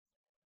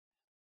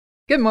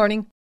Good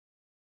morning.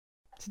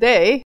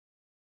 Today,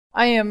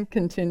 I am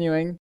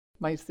continuing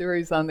my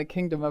series on the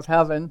kingdom of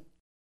heaven.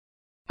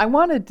 I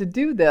wanted to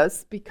do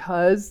this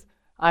because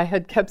I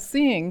had kept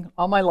seeing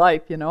all my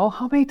life,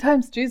 how many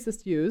times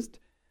Jesus used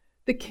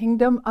the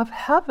kingdom of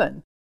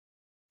heaven.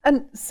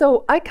 And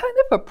so I kind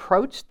of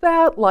approached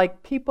that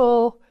like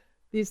people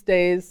these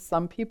days,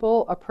 some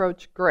people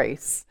approach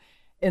grace,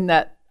 in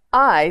that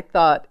I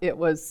thought it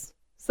was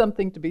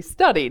something to be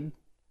studied.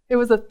 It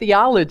was a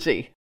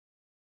theology.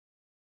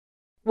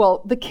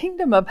 Well, the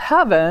kingdom of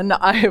heaven,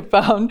 I have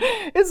found,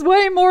 is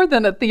way more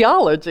than a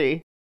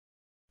theology.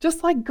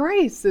 Just like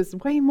grace is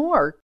way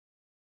more.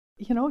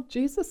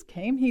 Jesus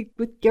came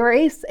with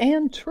grace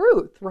and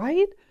truth,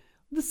 right?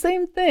 The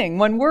same thing.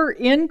 When we're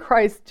in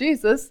Christ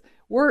Jesus,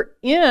 we're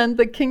in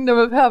the kingdom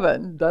of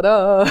heaven.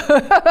 Da-da!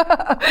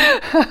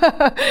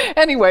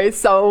 Anyway,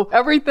 so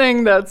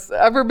everything that's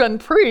ever been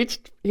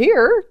preached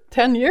here,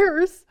 10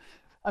 years,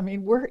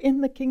 we're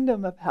in the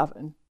kingdom of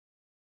heaven.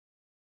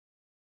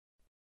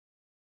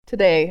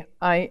 Today,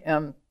 I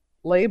am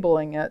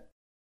labeling it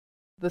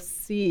the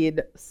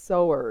seed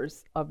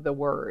sowers of the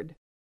word.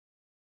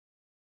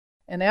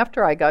 And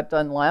after I got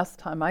done last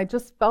time, I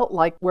just felt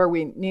like where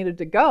we needed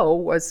to go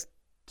was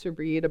to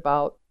read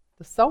about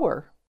the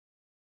sower.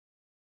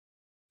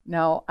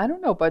 Now, I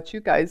don't know about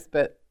you guys,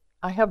 but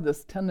I have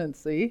this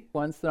tendency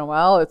once in a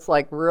while, it's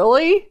like,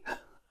 really?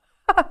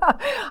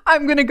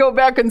 I'm going to go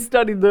back and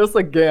study this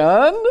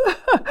again?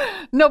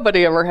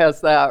 Nobody ever has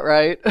that,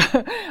 right?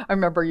 I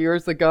remember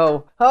years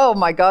ago, oh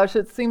my gosh,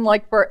 it seemed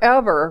like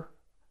forever.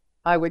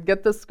 I would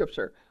get this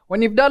scripture.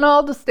 When you've done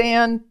all to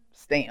stand,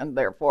 stand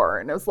therefore.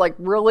 And it was like,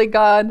 really,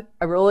 God?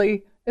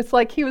 It's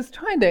like he was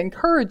trying to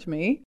encourage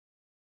me.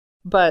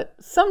 But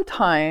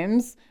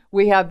sometimes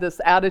we have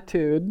this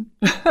attitude,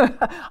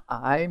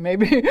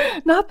 maybe,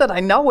 not that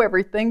I know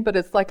everything, but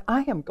it's like,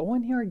 I am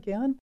going here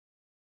again?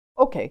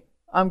 Okay.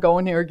 I'm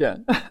going here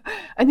again.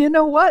 And you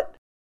know what?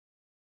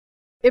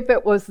 If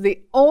it was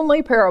the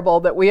only parable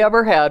that we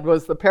ever had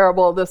was the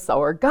parable of the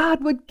sower,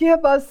 God would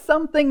give us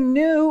something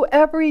new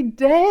every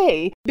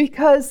day,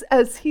 because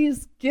as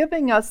he's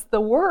giving us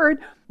the word,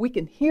 we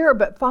can hear,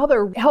 but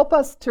Father, help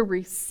us to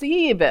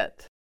receive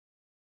it.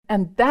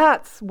 And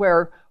that's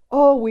where,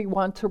 we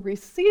want to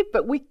receive,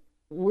 but we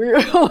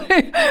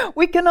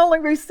can only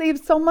receive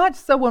so much.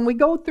 So when we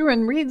go through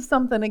and read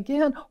something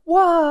again,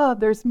 wow,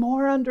 there's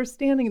more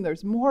understanding,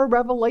 there's more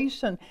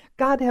revelation.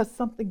 God has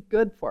something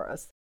good for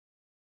us.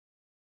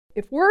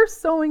 If we're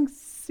sowing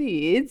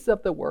seeds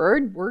of the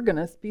word, we're going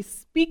to be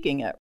speaking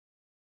it.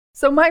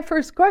 So my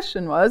first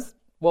question was,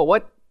 well,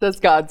 what does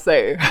God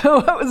say?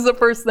 What was the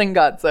first thing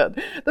God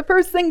said? The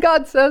first thing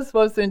God says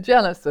was in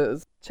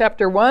Genesis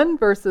chapter 1,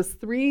 verses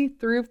 3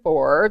 through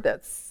 4,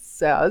 that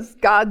says,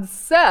 God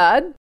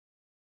said,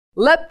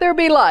 "Let there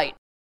be light,"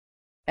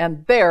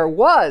 and there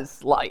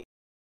was light.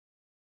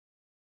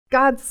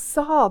 God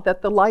saw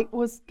that the light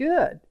was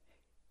good.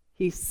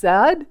 He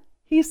said,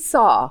 he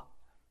saw.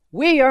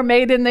 We are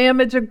made in the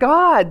image of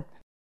God.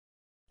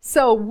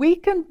 So we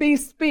can be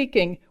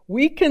speaking,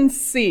 we can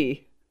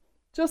see,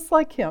 just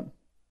like him.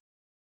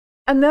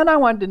 And then I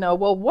wanted to know,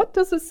 well, what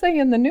does it say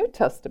in the New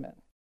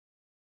Testament?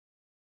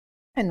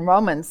 In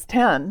Romans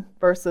 10,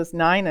 verses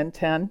 9 and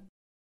 10,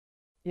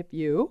 if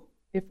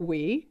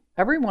we,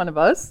 every one of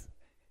us,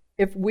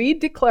 if we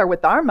declare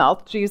with our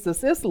mouth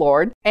Jesus is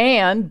Lord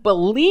and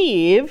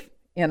believe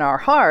in our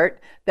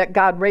heart that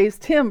God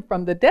raised him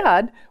from the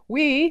dead,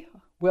 we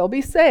will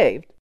be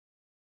saved.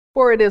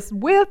 For it is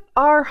with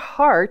our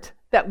heart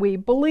that we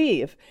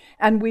believe,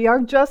 and we are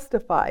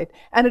justified.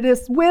 And it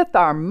is with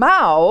our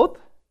mouth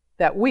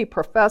that we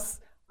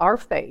profess our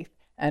faith,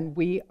 and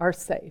we are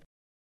saved.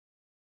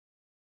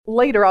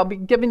 Later, I'll be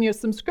giving you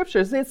some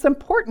scriptures. It's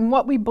important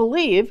what we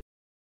believe,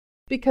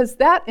 because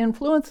that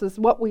influences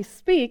what we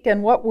speak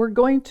and what we're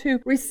going to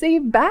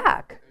receive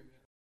back.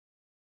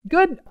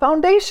 Good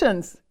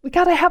foundations. We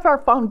got to have our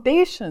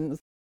foundations.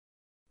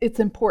 It's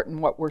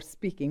important what we're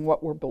speaking,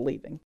 what we're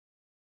believing.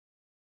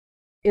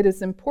 It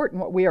is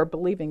important what we are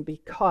believing,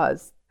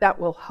 because that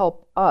will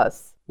help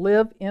us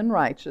live in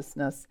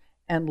righteousness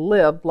and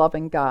live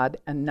loving God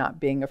and not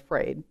being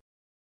afraid.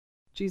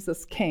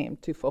 Jesus came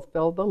to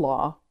fulfill the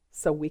law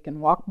so we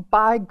can walk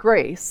by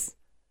grace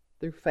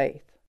through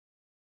faith.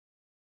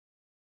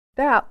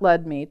 That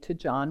led me to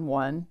John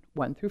 1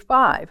 through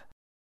 5.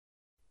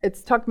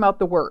 It's talking about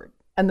the Word,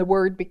 and the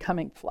Word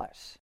becoming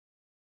flesh.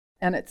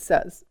 And it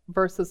says,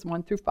 verses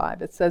 1 through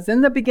 5, it says, "In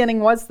the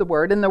beginning was the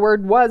Word, and the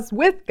Word was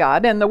with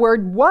God, and the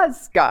Word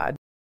was God.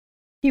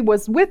 He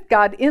was with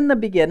God in the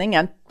beginning,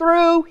 and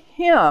through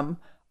him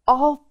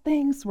all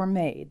things were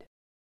made.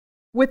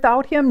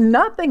 Without him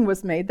nothing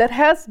was made that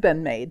has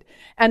been made.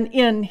 And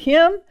in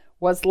him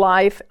was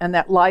life, and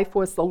that life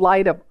was the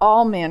light of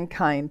all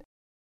mankind.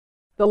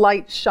 The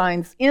light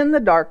shines in the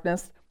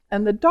darkness,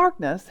 and the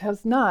darkness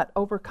has not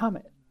overcome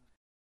it."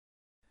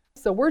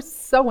 So we're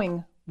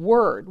sowing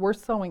word, we're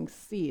sowing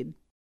seed.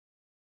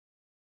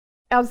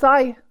 As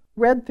I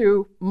read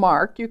through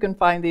Mark, you can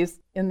find these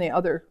in the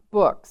other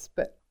books,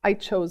 but I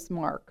chose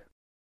Mark.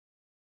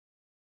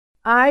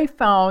 I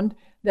found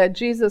that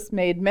Jesus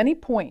made many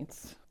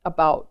points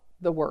about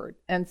the word.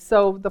 And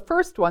so the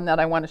first one that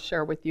I want to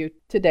share with you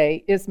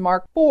today is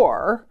Mark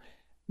 4,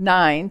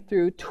 9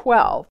 through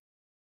 12.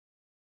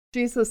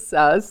 Jesus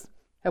says,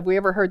 have we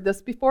ever heard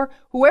this before?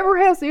 Whoever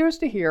has ears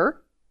to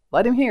hear,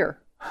 let him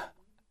hear.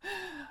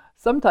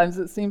 Sometimes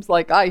it seems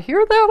like I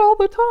hear that all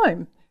the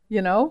time,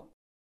 you know.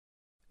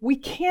 We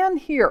can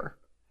hear.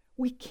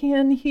 We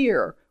can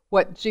hear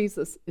what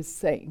Jesus is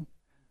saying.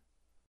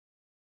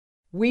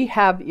 We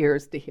have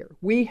ears to hear.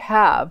 We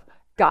have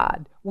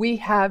God. We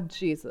have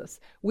Jesus.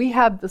 We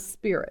have the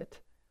Spirit.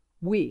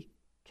 We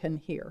can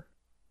hear.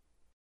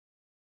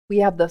 We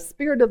have the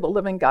Spirit of the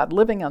living God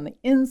living on the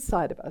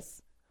inside of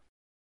us,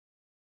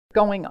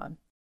 going on.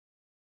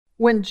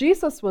 When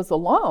Jesus was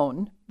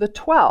alone, the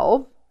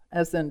 12,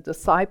 as in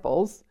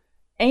disciples,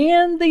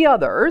 and the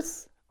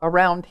others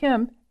around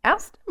him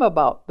asked him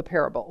about the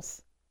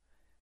parables.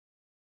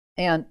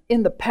 And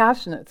in the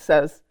Passion it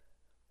says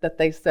that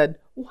they said,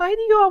 why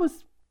do you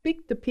always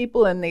speak to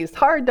people in these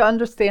hard to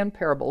understand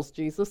parables,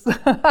 Jesus?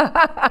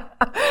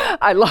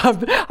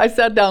 I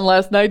sat down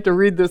last night to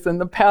read this in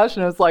the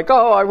Passion. It's like,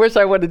 oh, I wish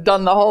I would have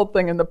done the whole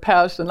thing in the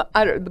Passion.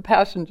 The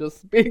Passion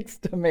just speaks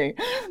to me.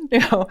 You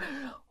know,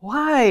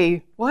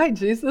 why,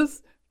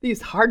 Jesus?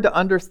 These hard to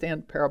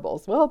understand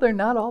parables. Well, they're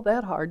not all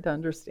that hard to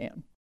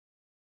understand.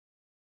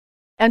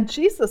 And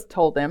Jesus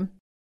told him,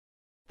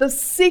 the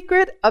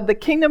secret of the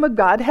kingdom of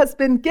God has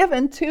been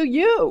given to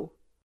you.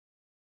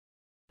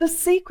 The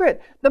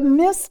secret, the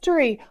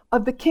mystery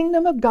of the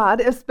kingdom of God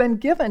has been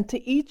given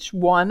to each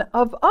one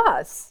of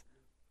us.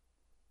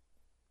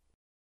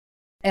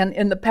 And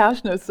in the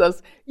Passion it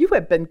says, you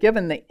have been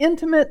given the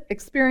intimate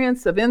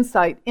experience of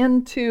insight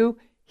into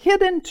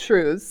hidden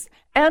truths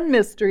and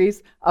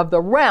mysteries of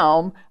the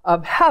realm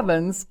of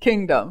heaven's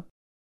kingdom.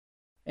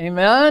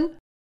 Amen?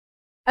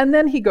 And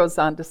then he goes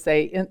on to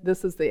say,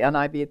 this is the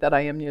NIV that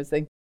I am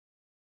using,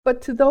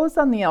 but to those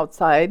on the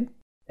outside,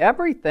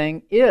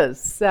 everything is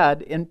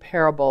said in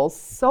parables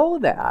so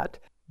that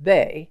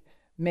they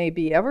may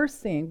be ever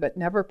seeing but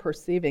never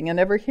perceiving, and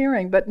ever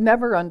hearing but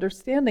never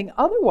understanding.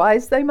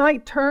 Otherwise, they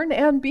might turn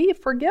and be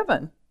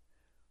forgiven.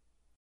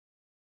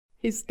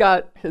 He's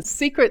got his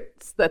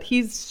secrets that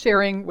he's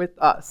sharing with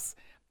us.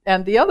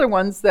 And the other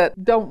ones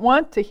that don't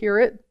want to hear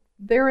it,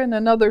 they're in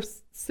another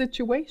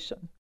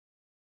situation.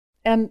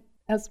 And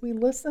as we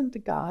listen to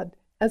God,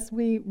 as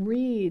we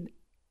read,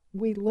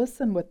 we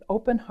listen with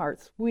open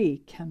hearts, we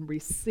can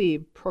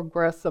receive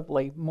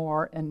progressively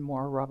more and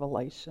more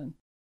revelation.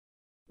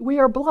 We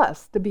are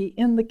blessed to be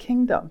in the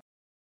kingdom.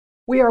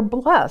 We are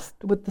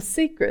blessed with the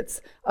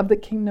secrets of the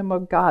kingdom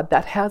of God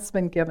that has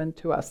been given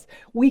to us.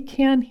 We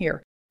can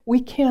hear. We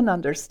can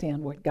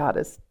understand what God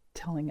is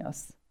telling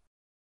us.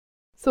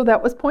 So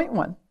that was point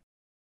 1.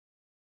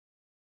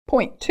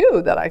 Point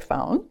 2 that I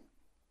found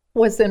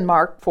was in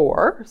Mark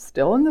 4,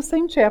 still in the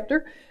same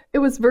chapter. It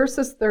was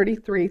verses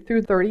 33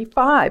 through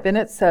 35, and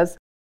it says,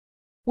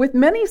 with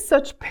many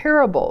such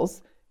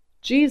parables,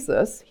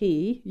 Jesus,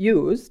 he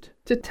used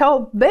to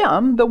tell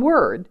them the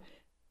word,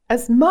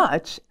 as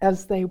much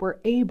as they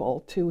were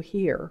able to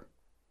hear.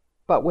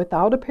 But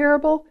without a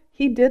parable,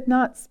 he did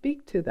not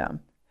speak to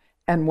them.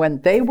 And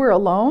when they were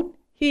alone,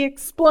 he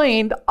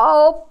explained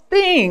all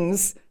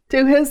things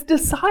to his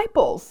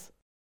disciples.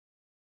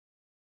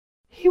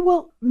 He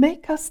will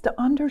make us to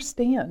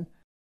understand.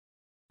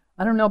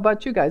 I don't know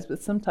about you guys,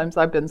 but sometimes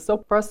I've been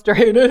so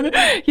frustrated.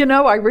 I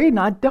read and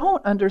I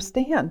don't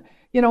understand.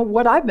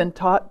 What I've been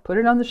taught, put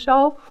it on the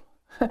shelf,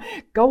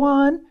 go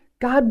on.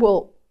 God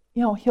will,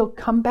 he'll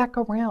come back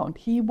around.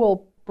 He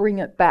will bring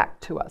it back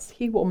to us.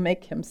 He will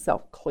make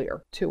himself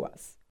clear to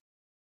us.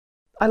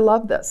 I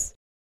love this.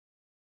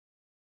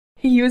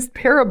 He used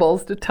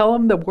parables to tell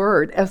them the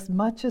word as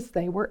much as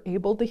they were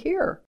able to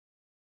hear.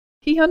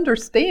 He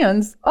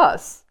understands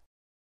us.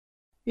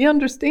 He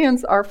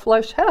understands our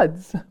flesh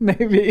heads,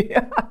 maybe.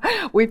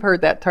 We've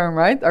heard that term,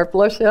 right? Our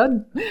flesh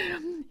head.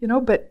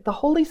 But the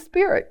Holy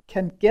Spirit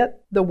can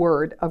get the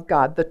word of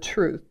God, the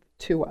truth,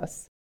 to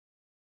us.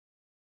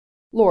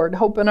 Lord,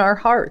 open our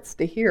hearts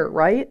to hear,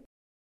 right?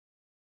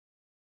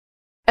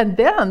 And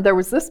then there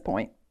was this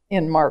point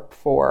in Mark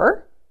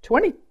 4,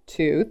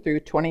 22 through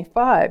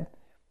 25.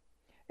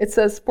 It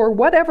says, for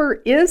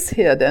whatever is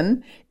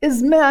hidden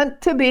is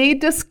meant to be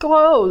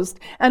disclosed,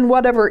 and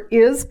whatever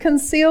is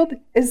concealed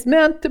is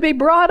meant to be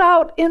brought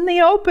out in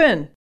the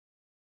open.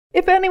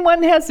 If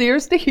anyone has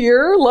ears to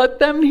hear, let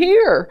them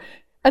hear.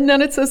 And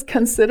then it says,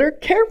 consider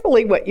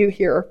carefully what you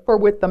hear, for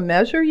with the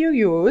measure you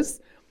use,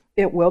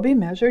 it will be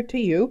measured to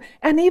you,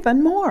 and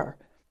even more.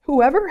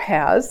 Whoever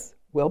has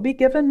will be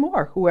given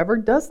more. Whoever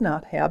does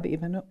not have,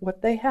 even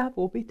what they have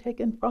will be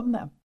taken from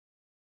them.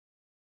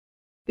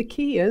 The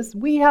key is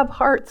we have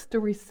hearts to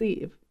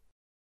receive.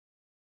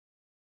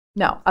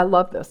 Now, I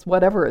love this.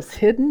 Whatever is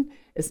hidden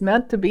is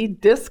meant to be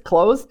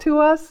disclosed to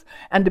us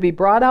and to be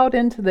brought out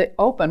into the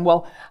open.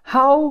 Well,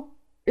 how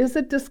is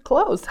it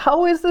disclosed?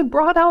 How is it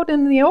brought out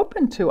in the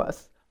open to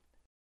us?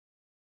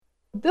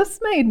 This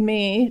made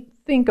me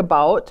think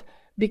about,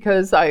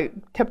 because I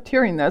kept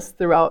hearing this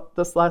throughout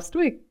this last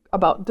week,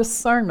 about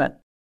discernment.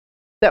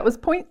 That was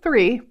point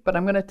 3, but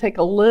I'm going to take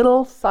a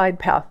little side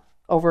path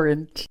over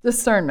in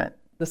discernment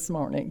this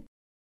morning.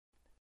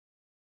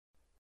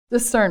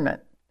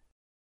 Discernment.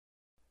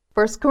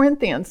 1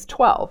 Corinthians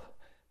 12.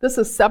 This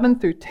is 7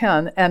 through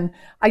 10, and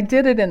I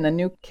did it in the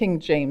New King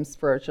James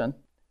Version.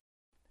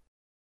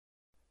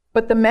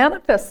 But the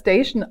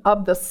manifestation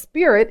of the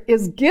Spirit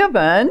is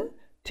given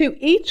to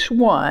each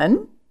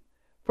one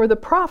for the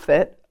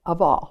profit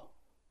of all.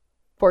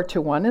 For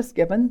to one is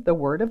given the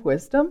word of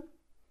wisdom,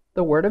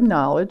 the word of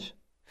knowledge,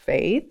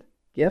 faith,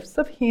 gifts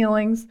of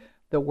healings,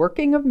 the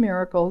working of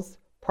miracles,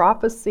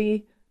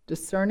 prophecy,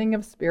 discerning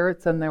of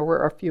spirits, and there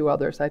were a few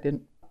others. I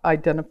didn't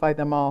identify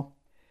them all.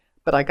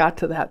 But I got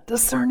to that,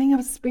 discerning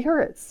of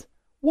spirits.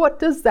 What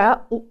does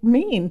that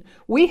mean?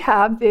 We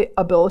have the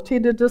ability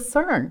to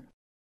discern.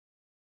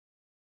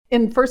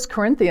 In 1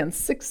 Corinthians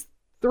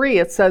 6:3,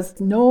 it says,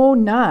 "Know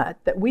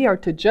not that we are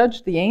to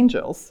judge the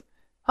angels.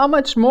 How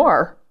much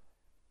more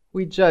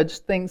we judge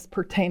things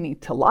pertaining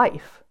to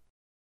life."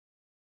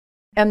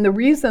 And the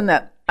reason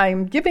that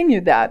I'm giving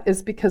you that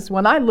is because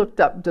when I looked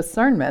up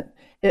discernment,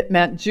 it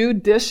meant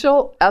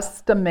judicial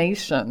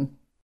estimation.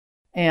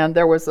 And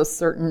there was a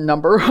certain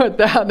number with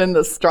that in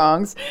the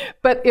Strongs,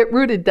 but it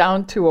rooted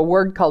down to a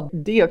word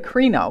called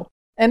diakrino,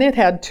 and it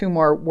had 2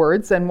 more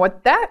words, and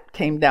what that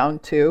came down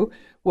to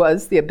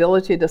was the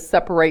ability to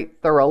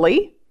separate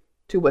thoroughly,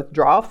 to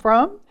withdraw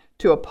from,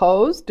 to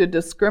oppose, to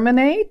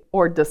discriminate,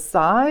 or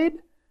decide,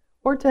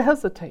 or to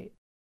hesitate.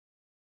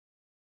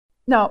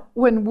 Now,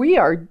 when we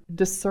are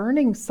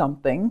discerning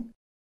something,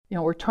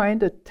 we're trying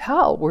to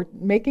tell, we're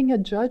making a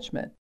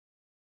judgment.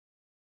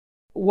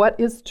 What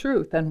is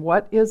truth and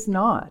what is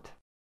not?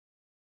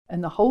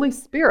 And the Holy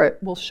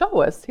Spirit will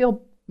show us.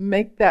 He'll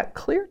make that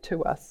clear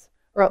to us,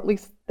 or at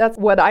least that's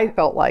what I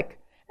felt like.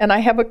 And I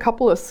have a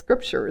couple of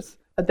scriptures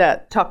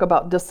that talk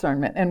about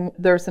discernment. And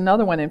there's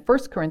another one in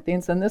 1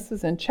 Corinthians, and this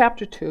is in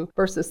chapter 2,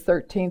 verses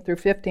 13 through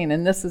 15,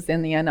 and this is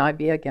in the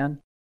NIV again.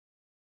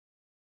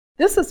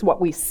 "This is what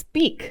we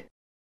speak,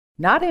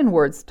 not in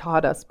words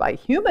taught us by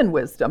human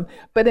wisdom,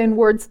 but in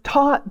words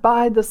taught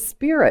by the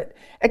Spirit,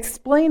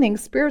 explaining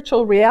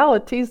spiritual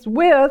realities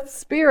with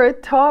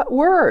Spirit-taught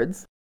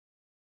words.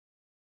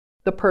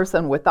 The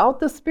person without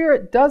the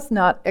Spirit does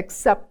not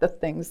accept the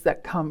things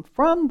that come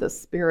from the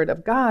Spirit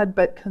of God,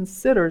 but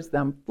considers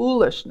them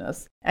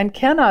foolishness and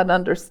cannot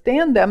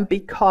understand them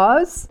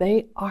because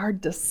they are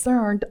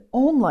discerned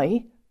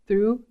only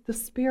through the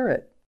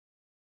Spirit.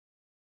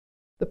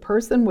 The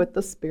person with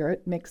the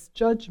Spirit makes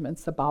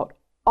judgments about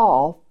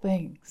all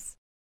things."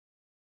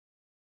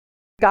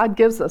 God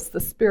gives us the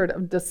spirit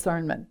of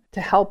discernment to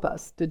help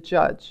us to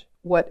judge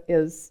what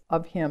is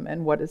of Him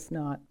and what is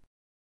not.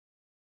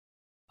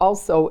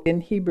 Also in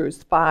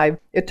Hebrews 5,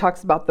 it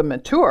talks about the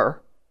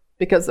mature.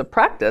 Because of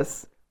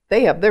practice,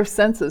 they have their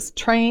senses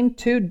trained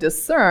to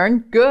discern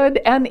good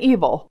and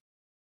evil.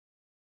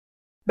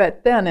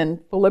 But then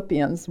in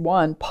Philippians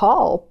 1,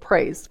 Paul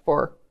prays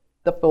for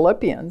the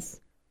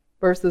Philippians,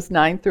 verses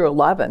 9 through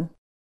 11.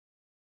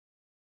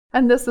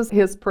 And this is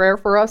his prayer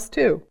for us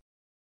too.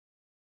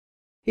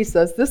 He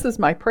says, "This is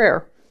my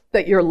prayer,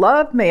 that your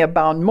love may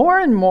abound more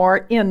and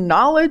more in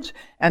knowledge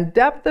and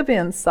depth of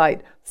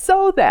insight,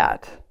 so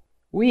that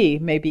we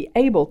may be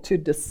able to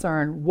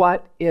discern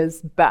what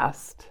is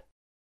best."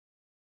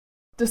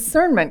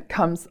 Discernment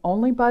comes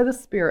only by the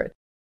Spirit.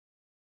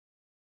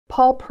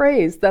 Paul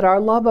prays that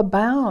our love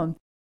abound,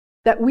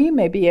 that we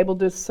may be able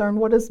to discern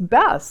what is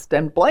best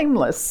and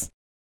blameless,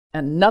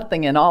 and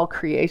nothing in all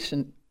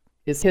creation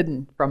is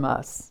hidden from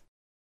us.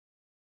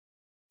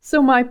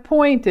 So my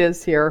point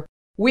is here,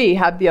 we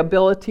have the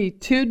ability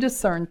to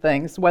discern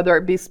things, whether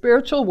it be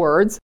spiritual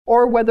words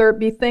or whether it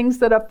be things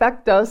that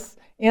affect us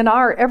in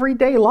our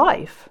everyday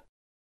life.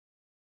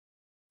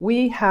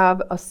 We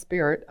have a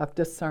spirit of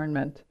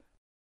discernment.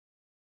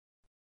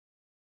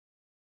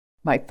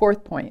 My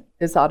 4th point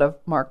is out of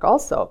Mark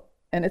also,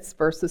 and it's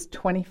verses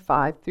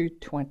 25 through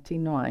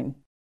 29.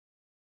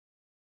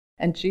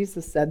 And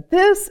Jesus said,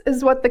 "This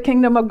is what the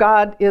kingdom of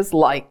God is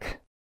like.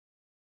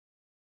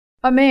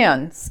 A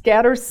man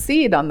scatters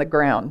seed on the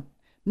ground,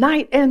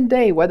 night and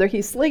day, whether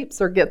he sleeps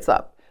or gets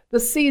up. The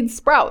seed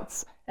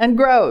sprouts and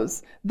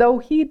grows, though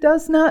he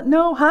does not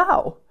know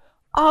how,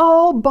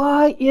 all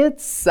by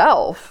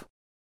itself.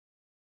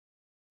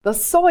 The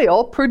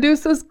soil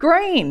produces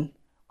grain,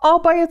 all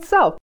by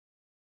itself.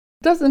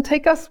 It doesn't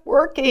take us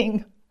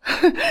working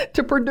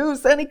to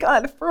produce any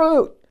kind of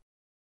fruit.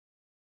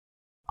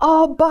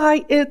 All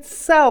by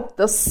itself,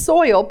 the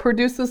soil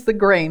produces the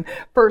grain.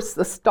 First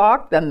the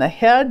stalk, then the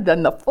head,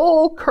 then the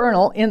full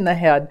kernel in the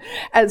head.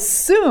 As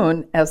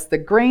soon as the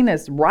grain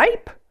is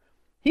ripe,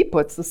 he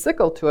puts the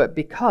sickle to it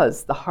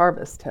because the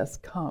harvest has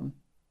come."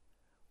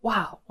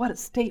 Wow, what a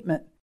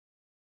statement.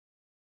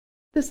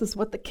 This is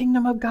what the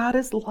kingdom of God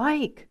is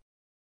like.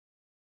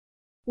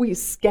 We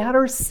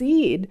scatter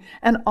seed,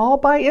 and all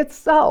by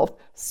itself,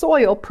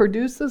 soil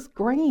produces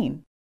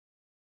grain.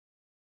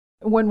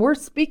 When we're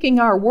speaking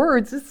our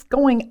words, it's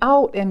going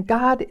out and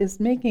God is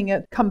making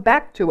it come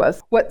back to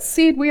us. What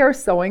seed we are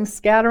sowing,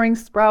 scattering,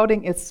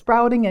 sprouting, it's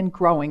sprouting and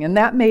growing. And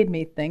that made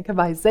me think of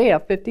Isaiah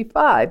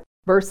 55,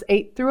 verse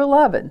 8 through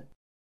 11.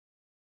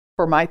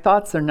 For my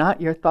thoughts are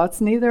not your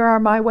thoughts, neither are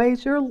my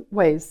ways your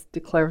ways,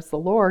 declares the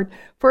Lord.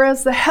 For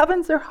as the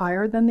heavens are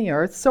higher than the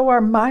earth, so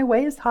are my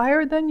ways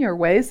higher than your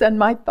ways, and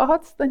my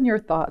thoughts than your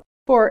thoughts.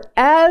 For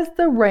as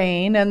the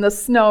rain and the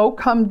snow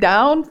come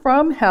down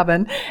from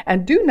heaven,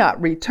 and do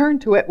not return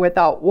to it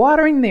without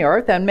watering the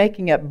earth and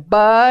making it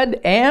bud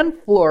and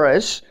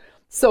flourish,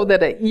 so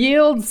that it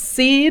yields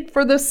seed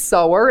for the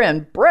sower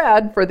and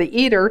bread for the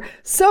eater,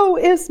 so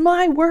is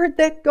my word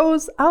that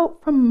goes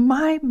out from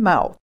my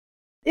mouth.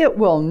 It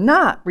will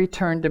not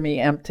return to me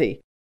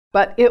empty,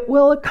 but it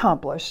will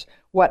accomplish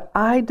what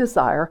I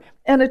desire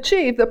and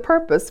achieve the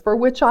purpose for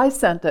which I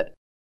sent it.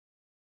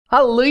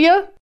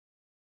 Hallelujah!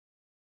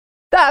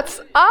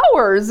 That's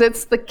ours.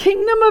 It's the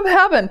kingdom of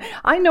heaven.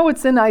 I know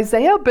it's in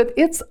Isaiah, but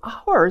it's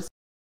ours.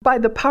 By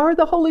the power of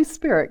the Holy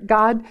Spirit,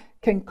 God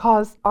can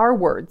cause our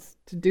words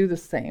to do the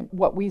same,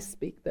 what we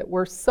speak, that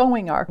we're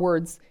sowing our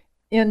words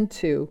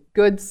into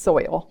good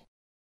soil.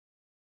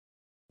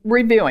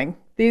 Reviewing,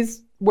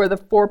 these were the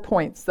 4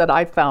 points that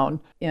I found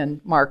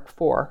in Mark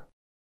 4.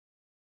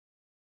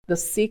 The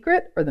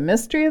secret or the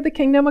mystery of the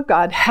kingdom of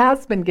God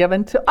has been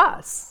given to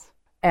us.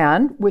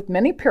 And with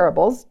many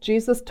parables,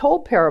 Jesus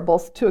told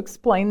parables to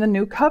explain the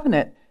new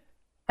covenant.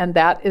 And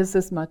that is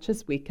as much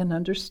as we can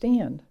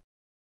understand.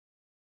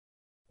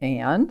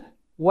 And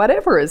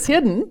whatever is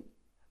hidden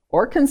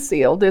or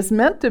concealed is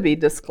meant to be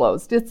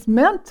disclosed. It's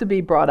meant to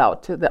be brought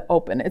out to the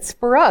open. It's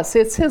for us.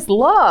 It's His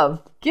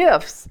love,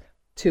 gifts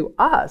to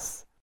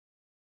us.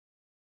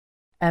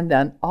 And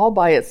then all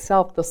by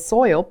itself, the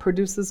soil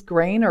produces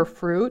grain or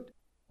fruit,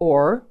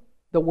 or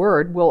the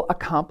word will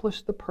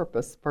accomplish the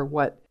purpose for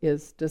what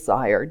is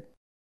desired.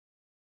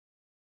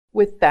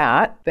 With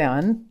that,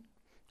 then,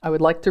 I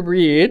would like to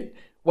read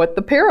what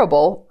the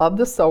parable of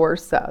the sower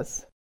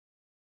says.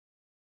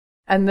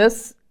 And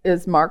this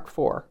is Mark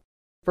 4,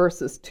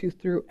 verses 2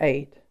 through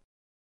 8.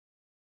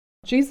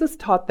 Jesus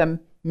taught them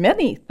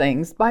many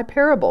things by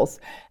parables,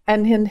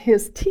 and in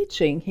his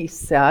teaching he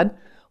said,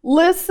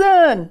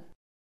 "Listen!"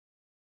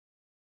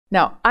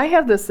 Now, I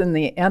have this in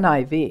the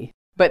NIV,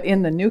 but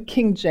in the New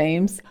King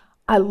James,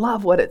 I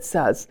love what it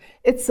says.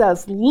 It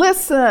says,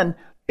 "Listen,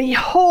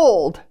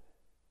 behold."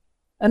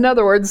 In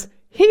other words,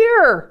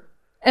 hear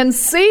and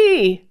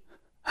see.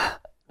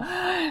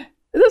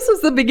 This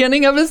is the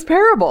beginning of his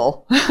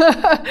parable.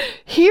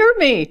 Hear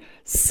me,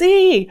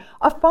 see.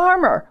 A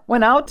farmer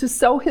went out to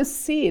sow his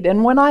seed,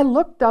 and when I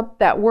looked up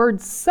that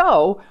word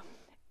sow,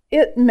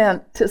 it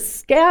meant to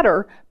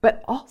scatter,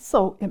 but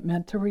also it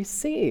meant to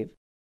receive.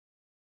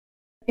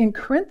 In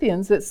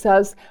Corinthians, it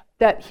says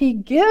that he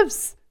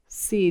gives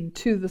seed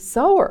to the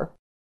sower.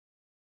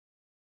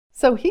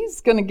 So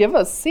he's going to give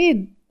us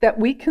seed that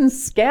we can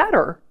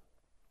scatter.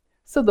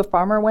 So the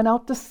farmer went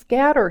out to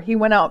scatter. He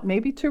went out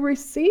maybe to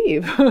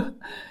receive.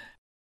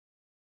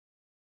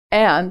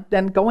 And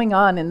then going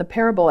on in the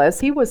parable,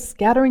 as he was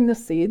scattering the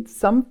seed,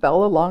 some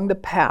fell along the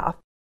path,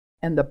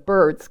 and the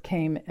birds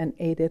came and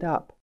ate it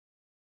up.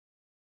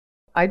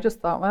 I just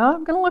thought, well,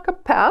 I'm going to look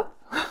up path.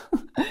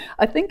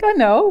 I think I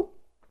know.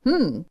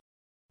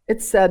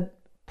 It said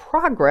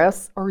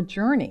progress or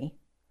journey.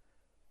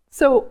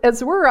 So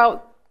as we're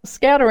out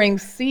scattering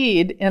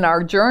seed in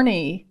our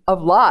journey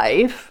of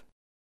life,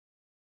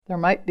 there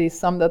might be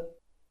some that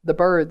the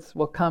birds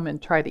will come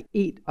and try to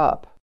eat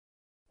up.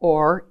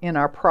 Or in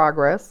our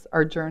progress,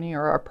 our journey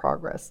or our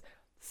progress,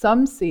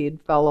 some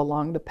seed fell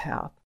along the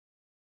path.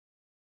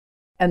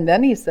 And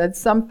then he said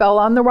some fell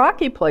on the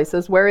rocky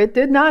places where it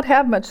did not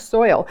have much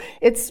soil.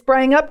 It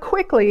sprang up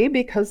quickly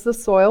because the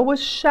soil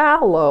was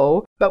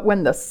shallow, but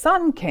when the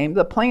sun came,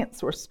 the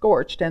plants were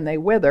scorched and they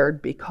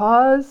withered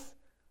because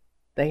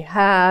they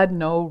had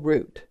no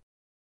root.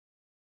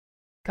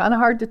 Kind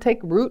of hard to take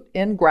root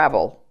in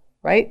gravel,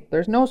 right?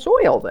 There's no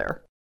soil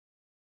there.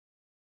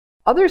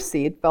 Other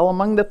seed fell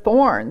among the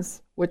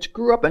thorns, which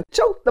grew up and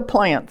choked the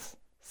plants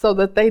so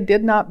that they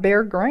did not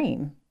bear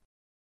grain.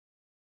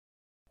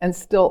 And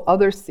still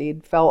other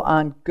seed fell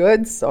on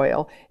good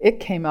soil. It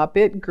came up,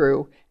 it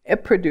grew,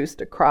 it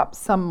produced a crop,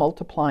 some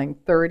multiplying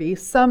 30,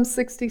 some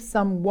 60,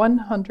 some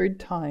 100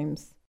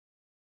 times.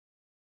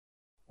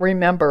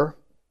 Remember,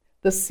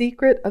 the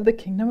secret of the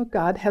kingdom of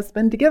God has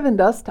been given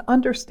to us to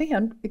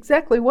understand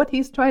exactly what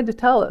he's trying to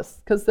tell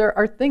us, because there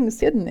are things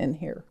hidden in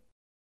here.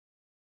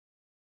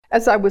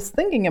 As I was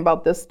thinking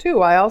about this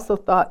too, I also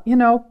thought,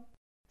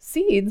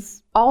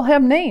 seeds all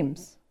have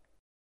names.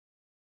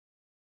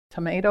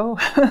 Tomato,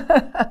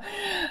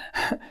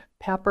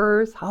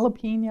 peppers,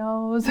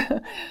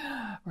 jalapenos,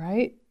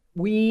 right?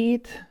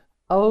 Wheat,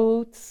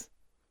 oats,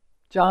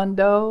 John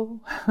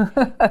Doe.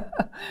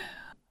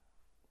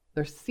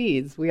 They're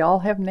seeds. We all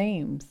have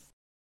names.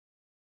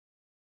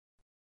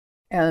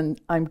 And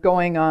I'm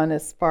going on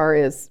as far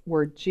as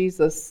where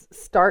Jesus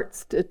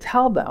starts to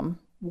tell them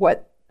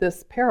what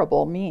this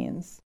parable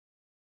means.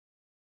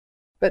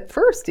 But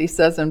first, he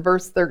says in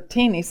verse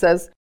 13, he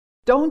says,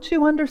 Don't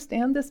you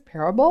understand this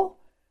parable?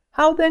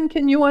 How then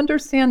can you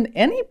understand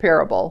any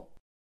parable?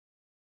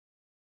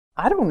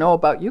 I don't know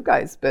about you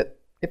guys, but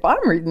if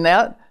I'm reading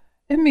that,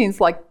 it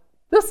means like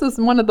this is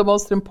one of the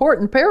most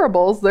important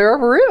parables there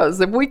ever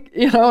is. If we,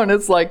 and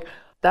it's like,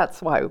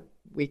 that's why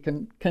we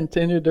can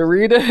continue to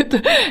read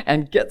it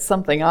and get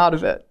something out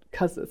of it,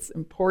 because it's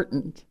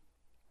important.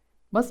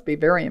 Must be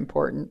very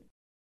important.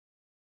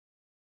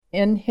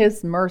 In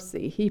his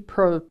mercy, he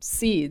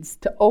proceeds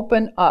to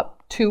open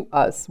up to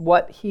us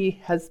what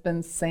he has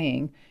been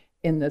saying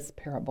in this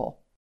parable.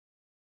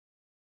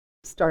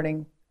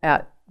 Starting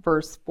at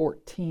verse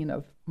 14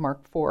 of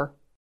Mark 4.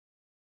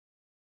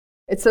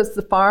 It says,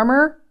 the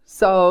farmer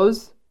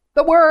sows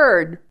the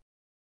word,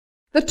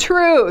 the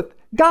truth,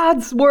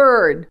 God's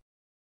word.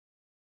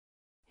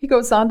 He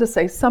goes on to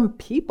say, some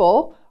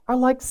people are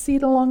like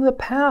seed along the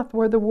path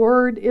where the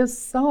word is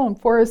sown.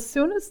 For as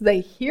soon as they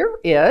hear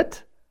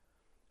it,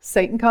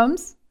 Satan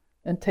comes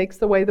and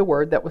takes away the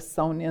word that was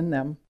sown in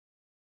them.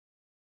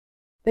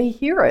 They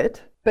hear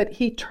it, but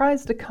he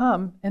tries to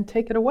come and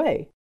take it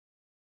away.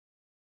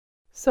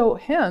 So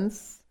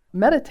hence,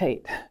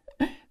 meditate.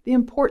 The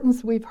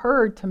importance we've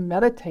heard to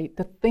meditate,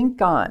 to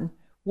think on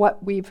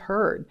what we've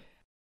heard.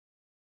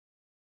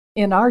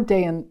 In our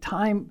day and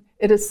time,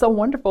 it is so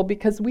wonderful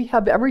because we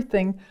have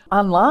everything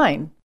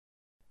online.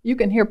 You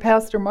can hear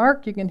Pastor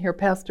Mark, you can hear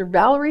Pastor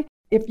Valerie.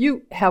 If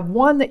you have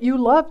one that you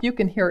love, you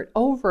can hear it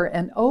over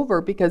and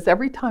over because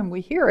every time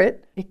we hear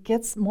it, it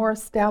gets more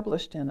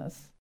established in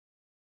us.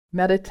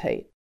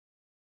 Meditate.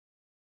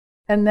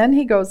 And then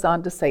he goes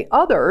on to say,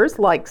 others,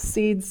 like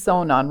seeds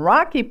sown on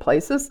rocky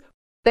places,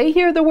 they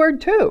hear the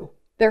word too.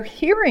 They're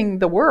hearing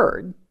the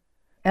word.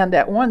 And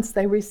at once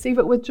they receive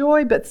it with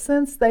joy, but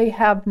since they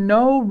have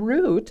no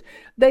root,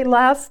 they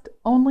last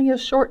only a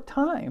short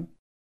time.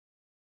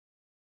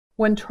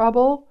 When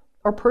trouble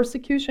or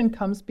persecution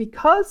comes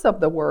because of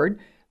the word,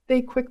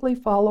 they quickly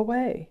fall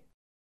away.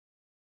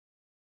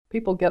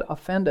 People get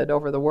offended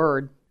over the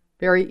word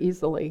very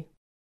easily.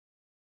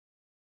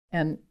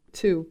 And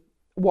to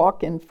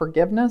walk in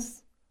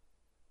forgiveness,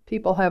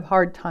 people have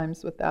hard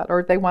times with that,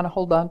 or they want to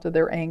hold on to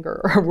their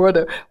anger or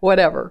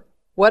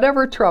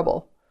whatever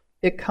trouble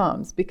it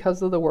comes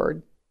because of the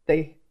word,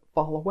 they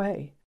fall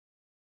away.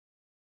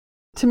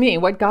 To me,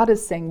 what God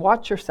is saying,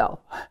 watch yourself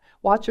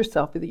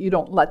that you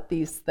don't let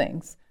these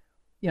things,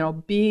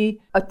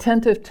 be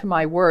attentive to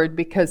my word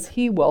because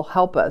he will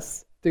help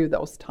us through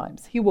those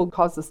times. He will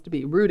cause us to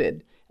be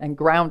rooted and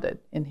grounded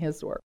in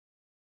his word.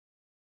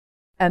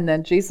 And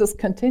then Jesus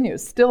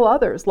continues, still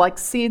others, like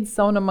seeds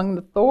sown among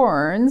the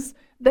thorns,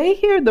 they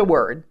hear the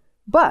word.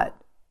 But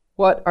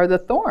what are the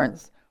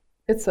thorns?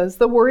 It says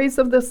the worries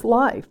of this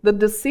life, the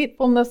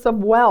deceitfulness of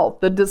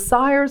wealth, the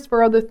desires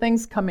for other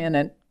things come in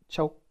and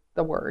choke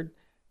the word,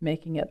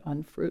 making it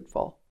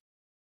unfruitful.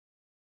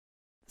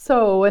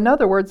 So, in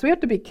other words, we have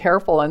to be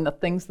careful in the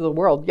things of the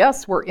world.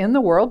 Yes, we're in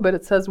the world, but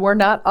it says we're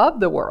not of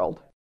the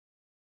world.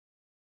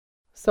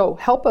 So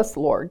help us,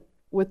 Lord,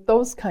 with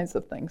those kinds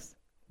of things.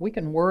 We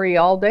can worry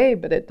all day,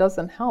 but it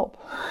doesn't help.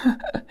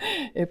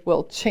 If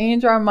we'll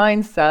change our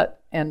mindset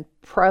and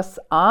press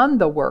on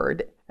the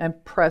word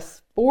and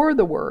press for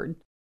the word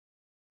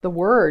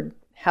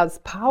has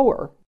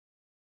power.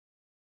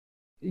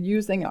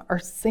 Using our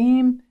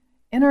same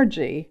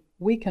energy,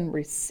 we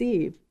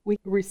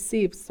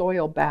receive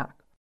soil back.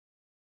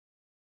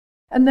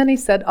 And then he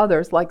said,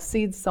 others, like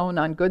seeds sown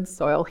on good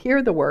soil,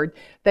 hear the word,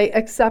 they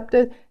accept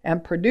it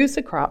and produce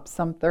a crop,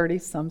 some 30,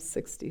 some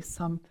 60,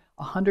 some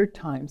 100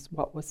 times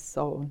what was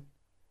sown.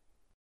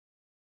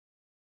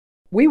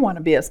 We want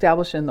to be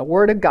established in the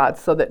Word of God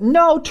so that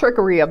no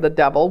trickery of the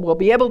devil will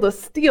be able to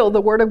steal the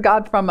Word of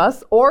God from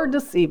us or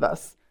deceive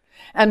us.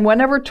 And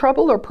whenever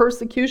trouble or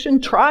persecution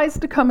tries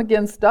to come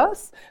against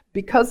us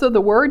because of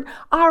the Word,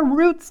 our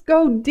roots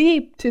go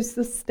deep to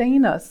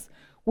sustain us.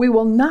 We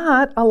will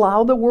not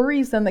allow the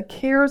worries and the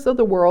cares of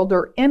the world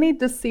or any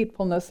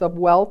deceitfulness of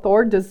wealth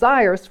or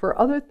desires for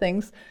other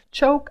things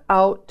choke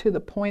out to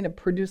the point of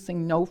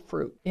producing no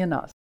fruit in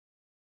us.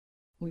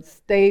 We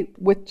stay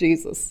with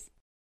Jesus.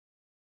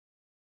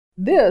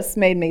 This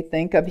made me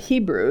think of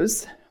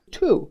Hebrews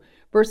 2,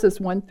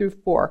 verses 1 through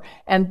 4.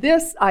 And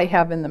this I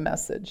have in the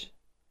Message.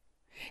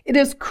 It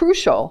is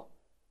crucial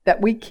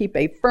that we keep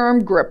a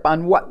firm grip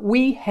on what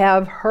we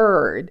have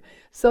heard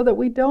so that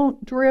we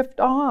don't drift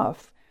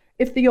off.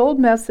 If the old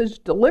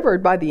message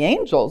delivered by the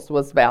angels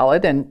was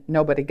valid and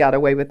nobody got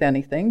away with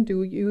anything,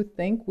 do you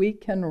think we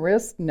can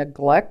risk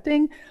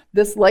neglecting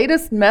this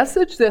latest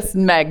message, this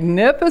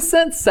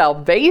magnificent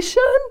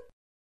salvation?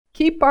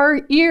 Keep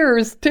our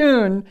ears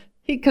tuned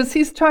because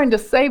he's trying to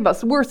save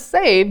us. We're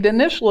saved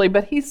initially,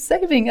 but he's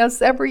saving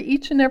us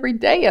each and every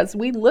day as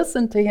we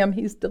listen to him.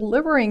 He's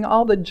delivering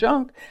all the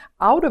junk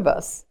out of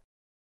us.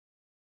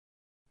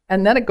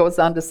 And then it goes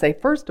on to say,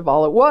 first of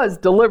all, it was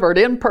delivered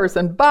in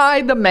person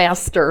by the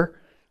Master,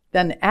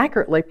 then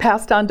accurately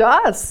passed on to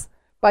us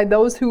by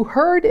those who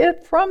heard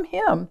it from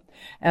him.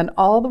 And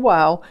all the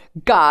while,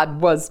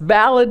 God was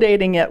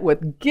validating it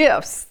with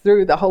gifts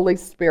through the Holy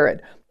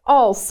Spirit.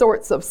 all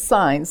sorts of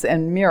signs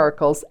and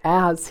miracles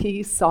as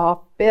he saw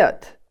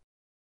fit.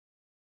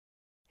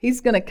 He's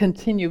going to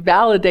continue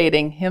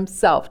validating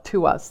himself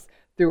to us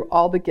through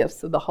all the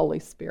gifts of the Holy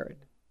Spirit.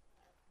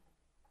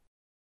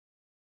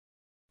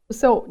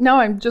 So now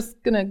I'm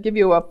just going to give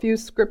you a few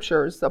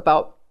scriptures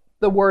about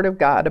the Word of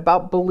God,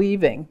 about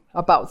believing,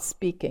 about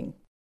speaking.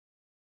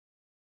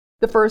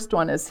 The first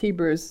one is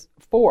Hebrews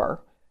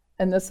 4,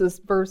 and this is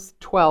verse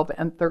 12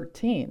 and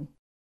 13.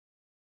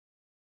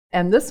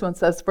 And this one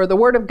says, "For the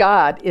Word of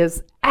God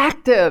is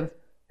active,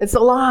 it's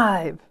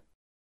alive,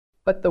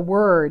 but the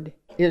Word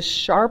is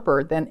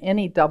sharper than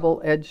any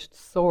double-edged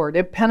sword.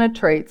 It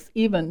penetrates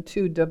even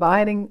to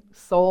dividing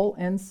soul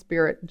and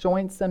spirit,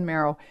 joints and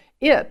marrow.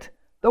 It,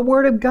 the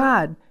Word of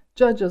God,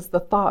 judges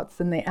the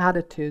thoughts and the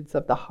attitudes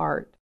of the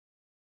heart.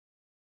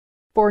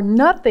 For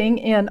nothing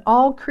in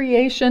all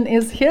creation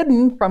is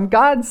hidden from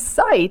God's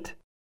sight."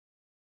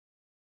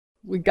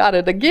 We got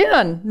it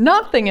again.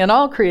 Nothing in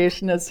all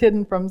creation is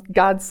hidden from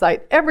God's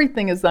sight.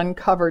 Everything is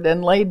uncovered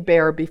and laid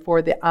bare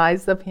before the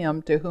eyes of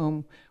Him to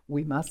whom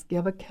we must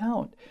give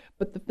account.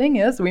 But the thing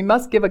is, we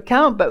must give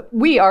account, but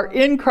we are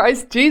in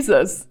Christ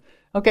Jesus.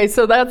 Okay,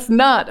 so that's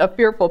not a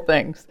fearful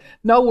thing.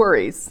 No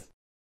worries.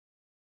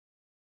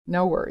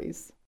 No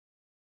worries.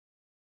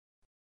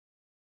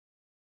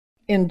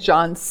 In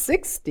John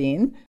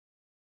 16,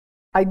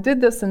 I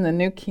did this in the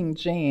New King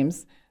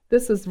James.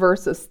 This is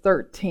verses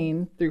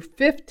 13 through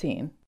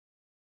 15.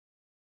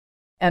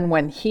 "And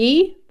when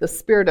He, the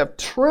Spirit of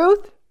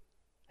truth,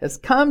 has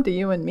come to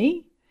you and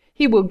me,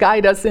 He will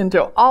guide us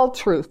into all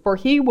truth, for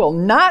He will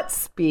not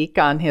speak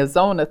on His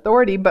own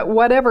authority, but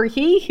whatever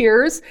He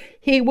hears,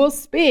 He will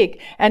speak,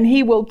 and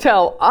He will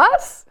tell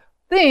us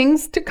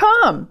things to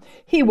come.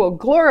 He will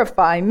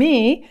glorify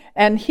me,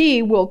 and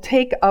He will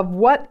take of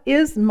what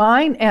is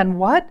mine and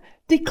what?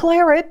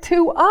 Declare it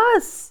to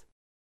us.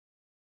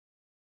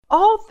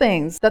 All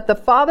things that the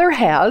Father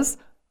has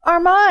are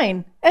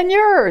mine and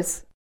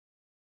yours.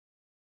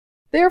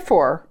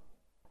 Therefore,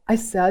 I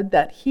said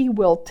that He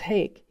will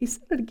take," he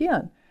said it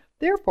again,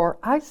 "Therefore,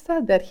 I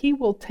said that He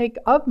will take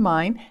of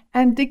mine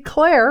and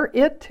declare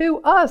it to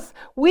us."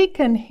 We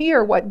can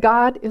hear what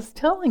God is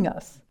telling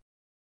us.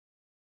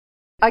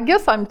 I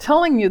guess I'm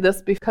telling you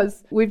this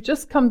because we've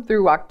just come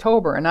through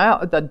October, and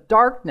the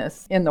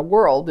darkness in the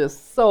world is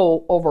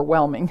so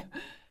overwhelming.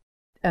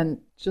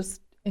 And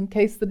just in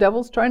case the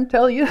devil's trying to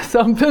tell you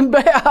something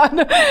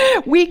bad,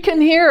 we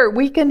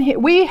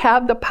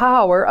have the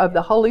power of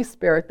the Holy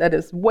Spirit that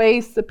is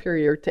way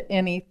superior to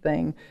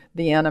anything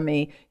the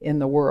enemy in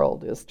the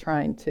world is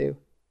trying to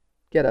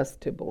get us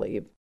to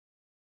believe.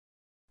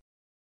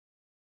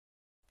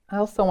 I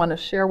also want to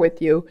share with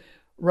you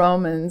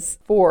Romans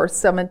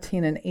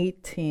 4:17 and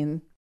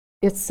 18.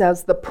 It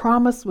says, "The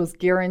promise was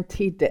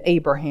guaranteed to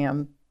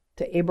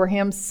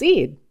Abraham's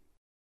seed."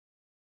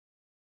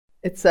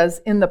 It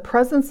says, "In the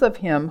presence of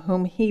Him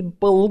whom he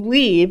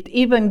believed,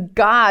 even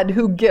God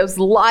who gives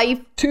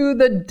life to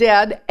the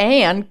dead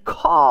and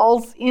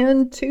calls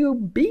into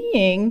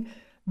being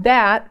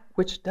that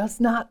which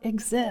does not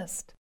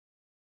exist."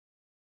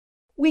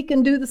 We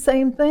can do the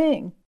same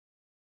thing.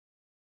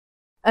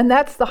 And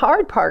that's the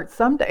hard part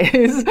some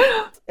days.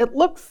 It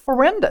looks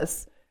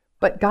horrendous.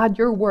 But God,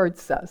 your word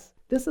says,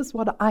 this is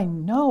what I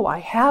know. I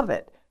have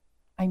it.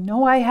 I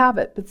know I have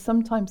it. But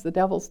sometimes the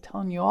devil's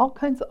telling you all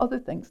kinds of other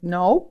things.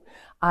 No,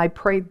 I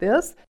prayed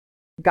this.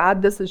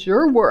 God, this is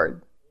your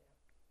word.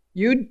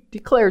 You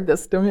declared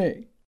this to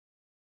me.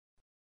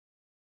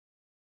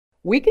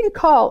 We can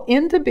call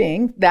into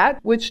being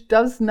that which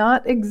does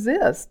not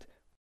exist.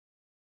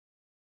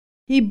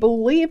 He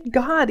believed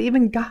God,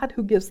 even God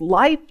who gives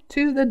life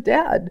to the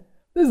dead.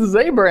 This is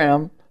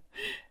Abraham.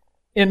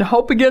 In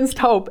hope against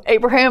hope,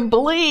 Abraham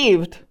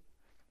believed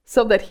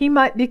so that he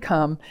might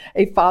become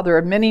a father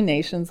of many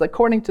nations,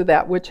 according to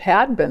that which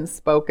had been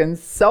spoken,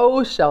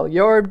 "So shall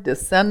your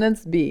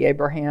descendants be,"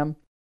 Abraham.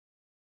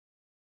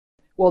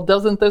 Well,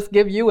 doesn't this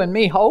give you and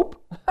me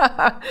hope?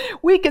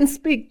 We can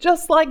speak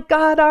just like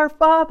God our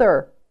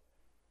Father.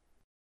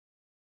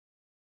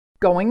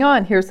 Going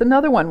on, here's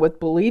another one with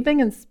believing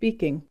and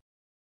speaking.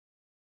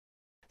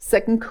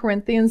 2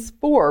 Corinthians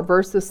 4,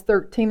 verses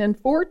 13 and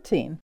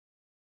 14.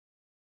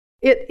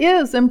 It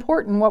is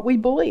important what we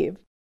believe.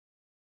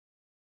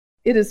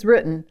 It is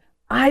written,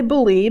 "I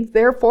believe,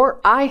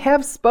 therefore I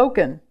have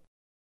spoken."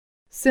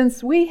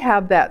 Since we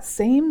have that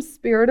same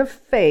spirit of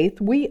faith,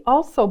 we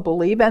also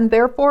believe, and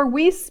therefore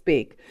we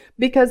speak,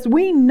 because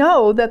we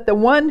know that the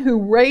one who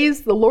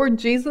raised the Lord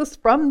Jesus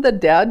from the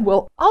dead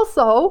will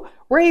also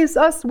raise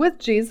us with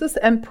Jesus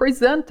and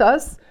present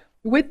us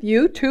with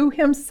you to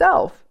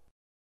Himself.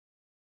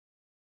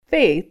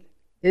 Faith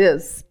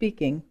is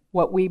speaking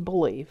what we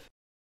believe.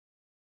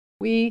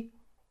 We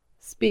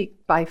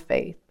speak by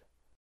faith.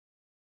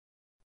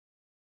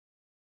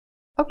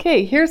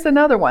 Okay, here's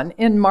another one.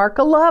 In Mark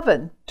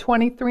 11,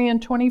 23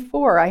 and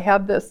 24, I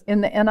have this in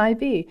the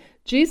NIV.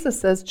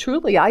 Jesus says,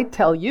 "Truly I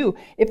tell you,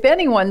 if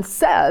anyone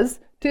says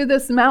to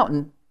this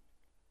mountain,"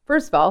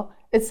 first of all,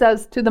 it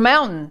says to the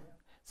mountain.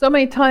 So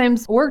many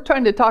times we're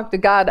trying to talk to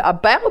God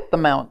about the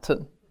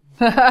mountain.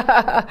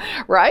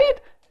 Right?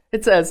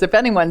 It says, if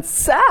anyone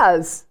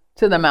says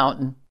to the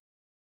mountain,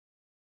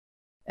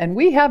 and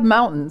we have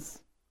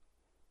mountains,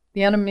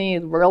 the enemy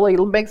really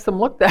makes them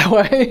look that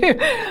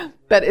way.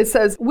 But it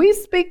says, we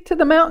speak to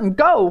the mountain,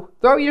 go,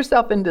 throw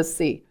yourself into the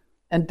sea,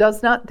 and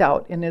does not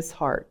doubt in his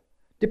heart.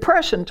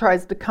 Depression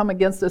tries to come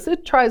against us.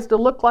 It tries to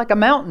look like a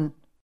mountain.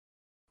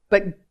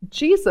 But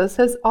Jesus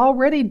has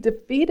already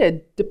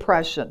defeated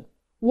depression,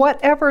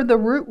 whatever the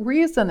root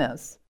reason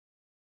is.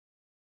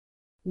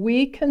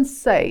 We can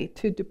say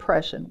to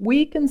depression,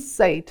 we can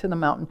say to the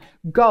mountain,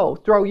 go,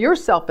 throw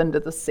yourself into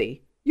the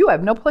sea. You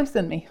have no place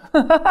in me.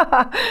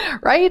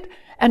 Right?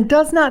 And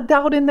does not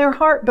doubt in their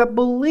heart, but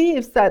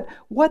believes that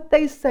what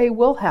they say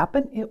will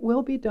happen, it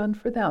will be done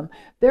for them.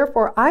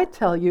 Therefore, I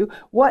tell you,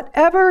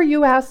 whatever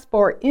you ask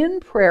for in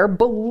prayer,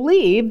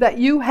 believe that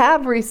you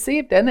have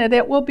received it and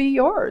it will be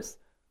yours.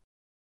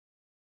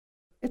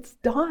 It's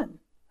done.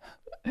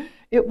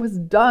 It was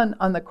done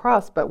on the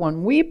cross. But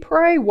when we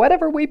pray,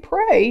 whatever we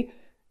pray,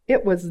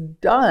 it was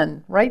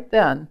done right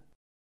then.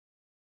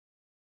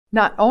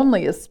 Not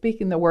only is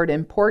speaking the word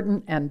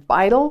important and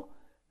vital,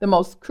 the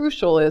most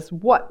crucial is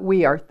what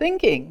we are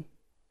thinking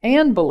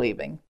and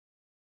believing.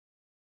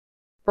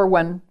 For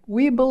when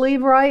we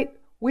believe right,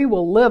 we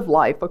will live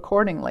life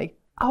accordingly,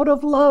 out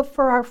of love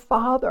for our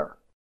Father.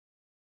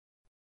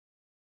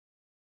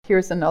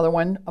 Here's another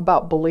one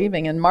about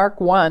believing. In Mark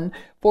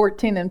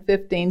 1:14 and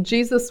 15,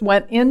 Jesus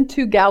went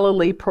into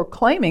Galilee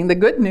proclaiming the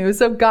good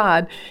news of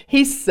God.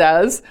 He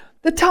says,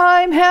 the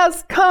time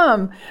has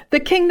come. The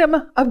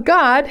kingdom of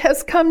God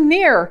has come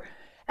near.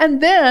 And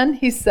then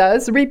he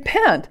says,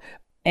 repent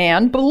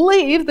and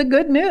believe the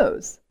good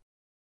news.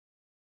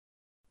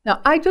 Now,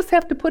 I just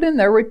have to put in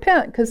there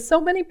repent, because so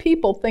many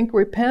people think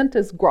repent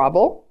is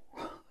grovel.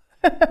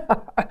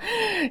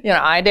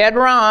 I did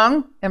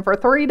wrong, and for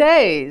 3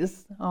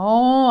 days,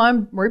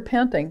 I'm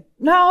repenting.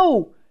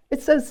 No,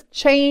 it says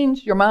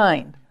change your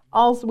mind.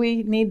 All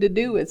we need to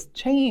do is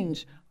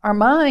change our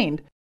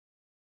mind.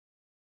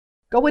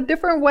 Go a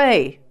different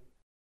way.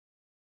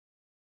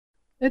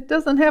 It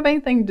doesn't have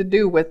anything to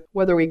do with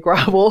whether we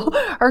grovel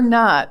or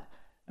not.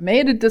 I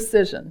made a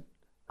decision.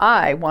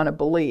 I want to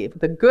believe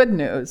the good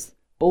news.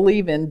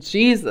 Believe in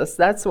Jesus.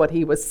 That's what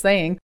he was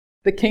saying.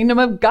 The kingdom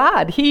of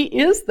God. He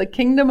is the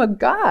kingdom of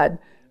God.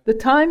 The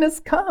time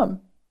has come.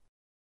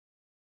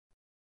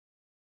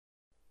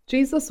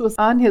 Jesus was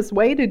on his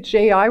way to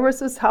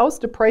Jairus' house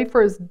to pray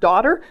for his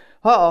daughter.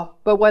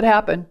 But what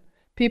happened?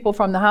 People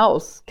from the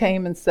house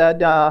came and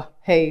said,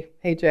 hey,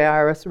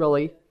 Jairus,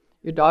 really,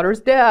 your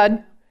daughter's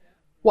dead.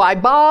 Why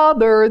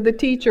bother the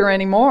teacher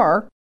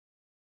anymore?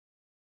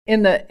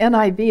 In the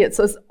NIV, it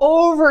says,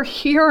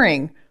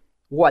 overhearing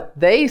what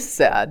they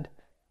said,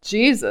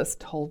 Jesus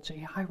told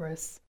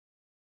Jairus,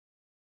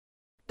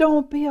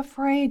 don't be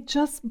afraid,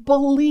 just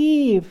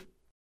believe.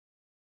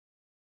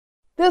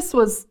 This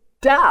was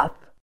death.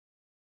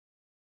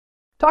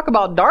 Talk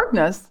about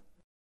darkness.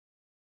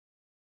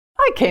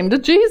 I came to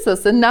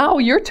Jesus, and now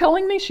you're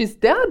telling me she's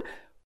dead?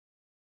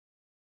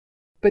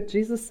 But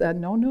Jesus said,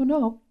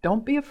 no,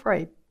 don't be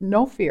afraid.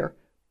 No fear.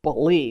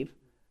 Believe.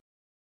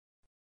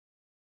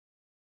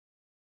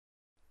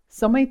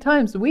 So many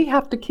times we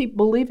have to keep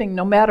believing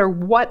no matter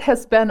what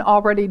has been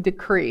already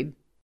decreed.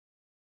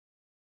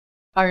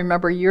 I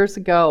remember years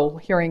ago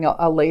hearing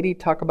a lady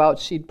talk about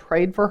she'd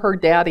prayed for her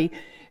daddy.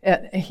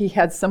 And he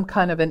had some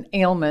kind of an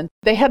ailment.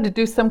 They had to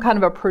do some kind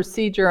of a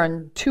procedure,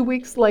 and 2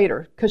 weeks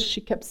later, because she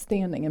kept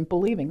standing and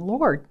believing,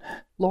 Lord,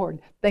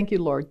 thank you,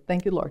 Lord,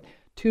 thank you, Lord.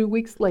 2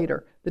 weeks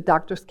later, the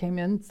doctors came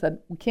in and said,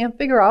 we can't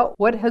figure out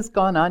what has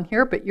gone on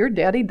here, but your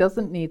daddy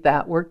doesn't need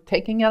that. We're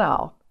taking it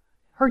out.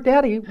 Her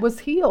daddy was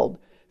healed.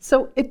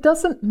 So it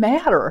doesn't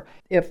matter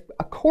if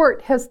a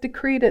court has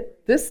decreed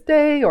it this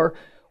day or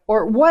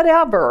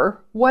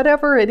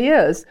whatever it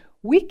is.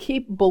 We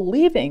keep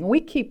believing,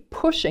 we keep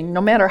pushing, no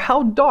matter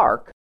how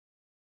dark.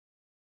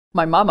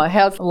 My mama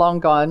has long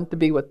gone to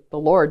be with the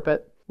Lord,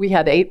 but we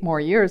had 8 more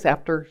years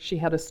after she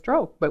had a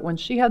stroke. But when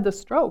she had the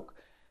stroke,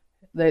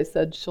 they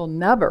said she'll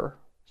never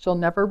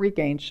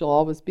regain. She'll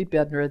always be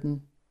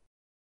bedridden.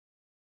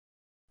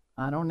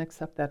 I don't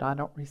accept that. I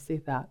don't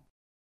receive that.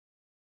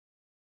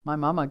 My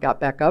mama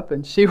got back up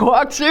and she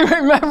walked. She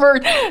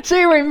remembered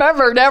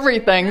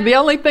everything. The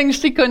only thing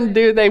she couldn't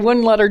do, they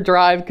wouldn't let her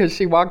drive because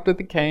she walked with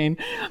a cane.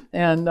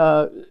 And,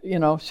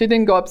 she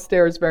didn't go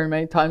upstairs very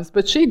many times,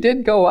 but she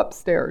did go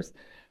upstairs.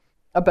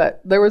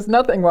 But there was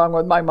nothing wrong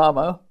with my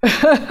mama.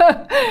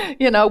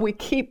 We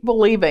keep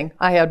believing.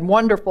 I had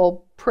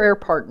wonderful prayer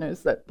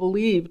partners that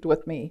believed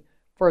with me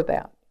for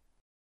that.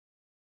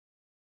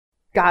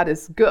 God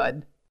is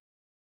good.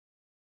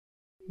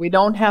 We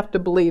don't have to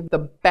believe the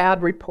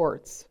bad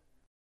reports.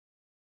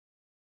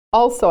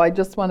 Also, I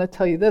just want to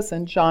tell you this,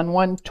 in John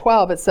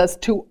 1:12, it says,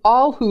 to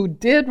all who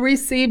did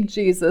receive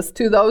Jesus,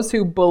 to those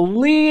who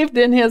believed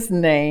in his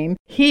name,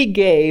 he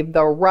gave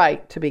the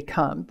right to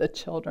become the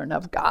children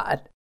of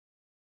God.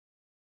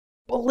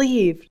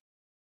 Believed.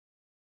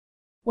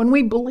 When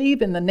we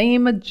believe in the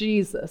name of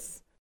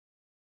Jesus,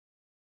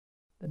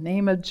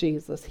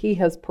 he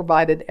has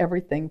provided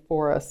everything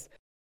for us.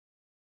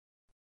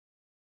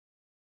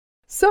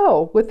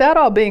 So, with that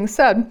all being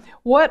said,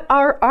 what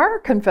are our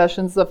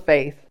confessions of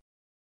faith?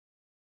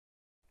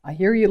 I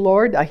hear you,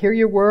 Lord. I hear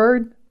your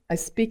word. I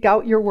speak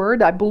out your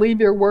word. I believe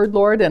your word,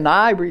 Lord, and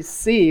I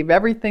receive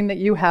everything that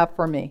you have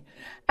for me.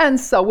 And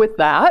so with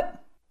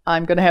that,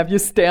 I'm going to have you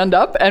stand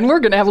up and we're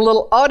going to have a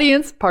little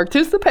audience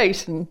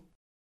participation.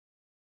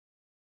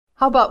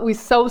 How about we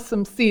sow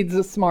some seeds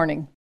this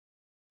morning?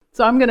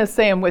 So I'm going to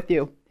say them with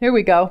you. Here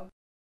we go.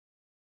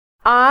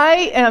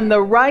 I am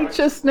the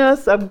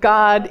righteousness of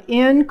God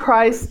in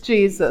Christ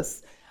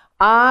Jesus.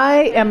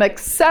 I am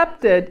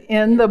accepted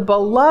in the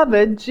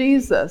beloved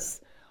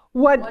Jesus.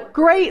 What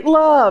great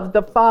love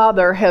the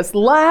Father has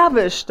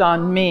lavished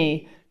on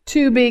me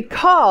to be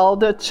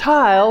called a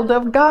child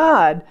of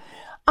God.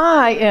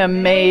 I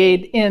am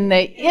made in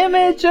the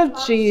image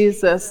of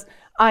Jesus.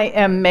 I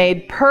am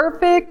made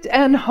perfect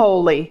and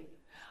holy.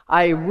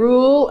 I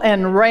rule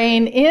and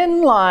reign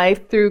in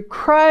life through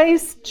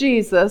Christ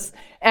Jesus,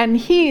 and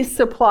He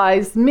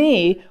supplies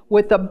me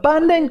with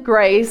abundant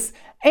grace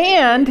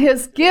and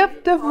His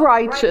gift of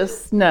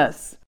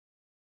righteousness.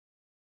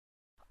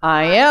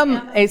 I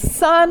am a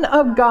son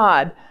of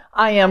God.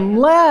 I am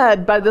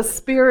led by the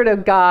Spirit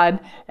of God,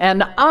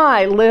 and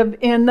I live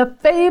in the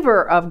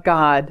favor of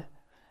God.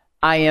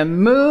 I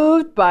am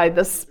moved by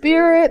the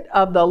Spirit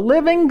of the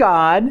living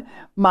God.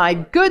 My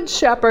good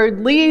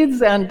shepherd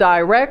leads and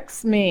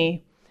directs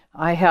me.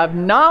 I have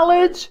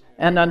knowledge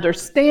and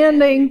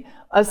understanding,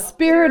 a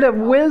spirit of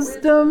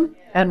wisdom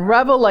and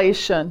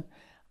revelation.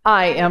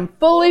 I am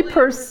fully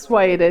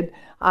persuaded.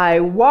 I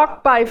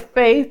walk by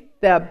faith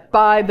that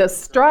by the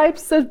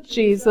stripes of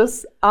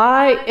Jesus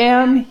I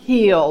am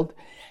healed.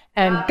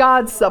 And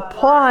God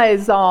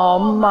supplies all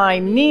my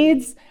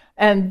needs,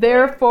 and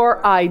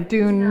therefore I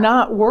do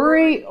not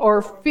worry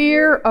or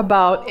fear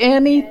about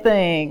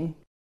anything.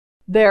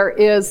 There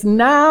is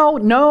now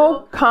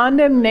no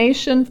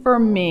condemnation for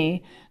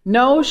me,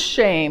 no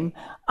shame.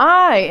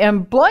 I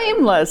am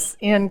blameless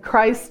in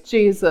Christ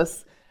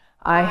Jesus.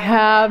 I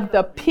have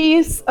the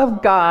peace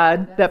of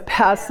God that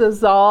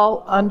passes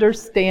all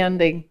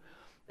understanding.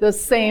 The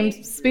same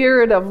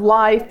Spirit of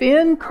life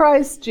in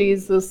Christ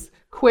Jesus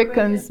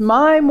quickens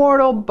my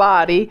mortal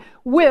body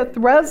with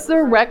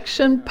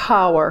resurrection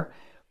power.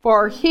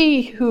 For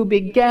He who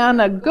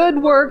began a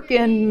good work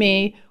in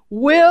me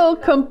will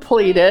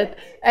complete it.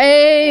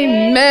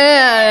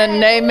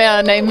 Amen.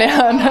 Amen.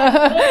 Amen.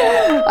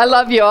 I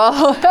love you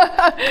all.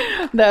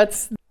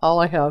 That's all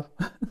I have.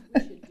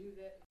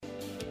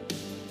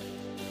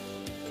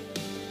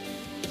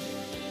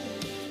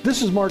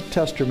 This is Mark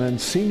Testerman,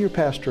 Senior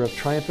Pastor of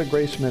Triumphant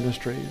Grace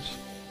Ministries.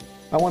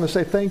 I want to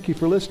say thank you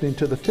for listening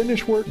to the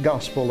finished work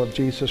gospel of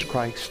Jesus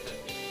Christ.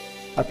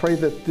 I pray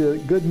that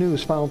the good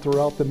news found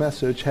throughout the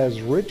message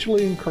has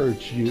richly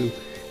encouraged you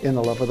in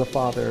the love of the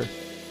Father.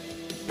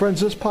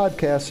 Friends, this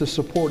podcast is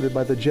supported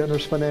by the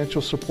generous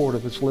financial support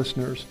of its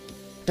listeners.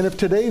 And if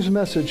today's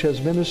message has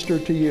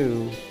ministered to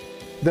you,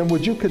 then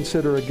would you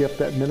consider a gift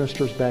that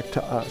ministers back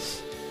to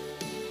us?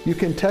 You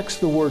can text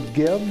the word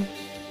GIVE,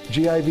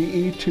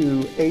 G-I-V-E,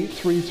 to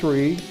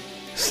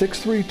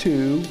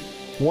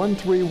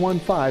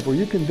 833-632-1315, or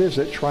you can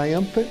visit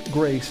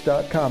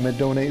triumphantgrace.com and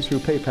donate through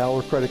PayPal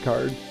or credit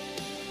card.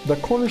 The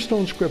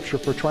cornerstone scripture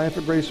for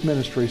Triumphant Grace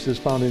Ministries is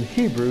found in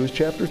Hebrews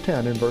chapter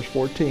 10 and verse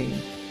 14.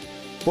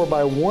 For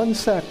by one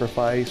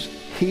sacrifice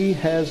He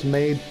has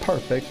made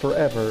perfect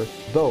forever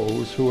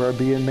those who are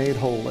being made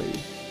holy.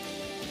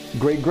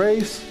 Great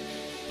grace,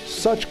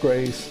 such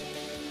grace,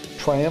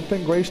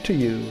 triumphant grace to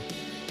you.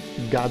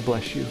 God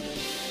bless you.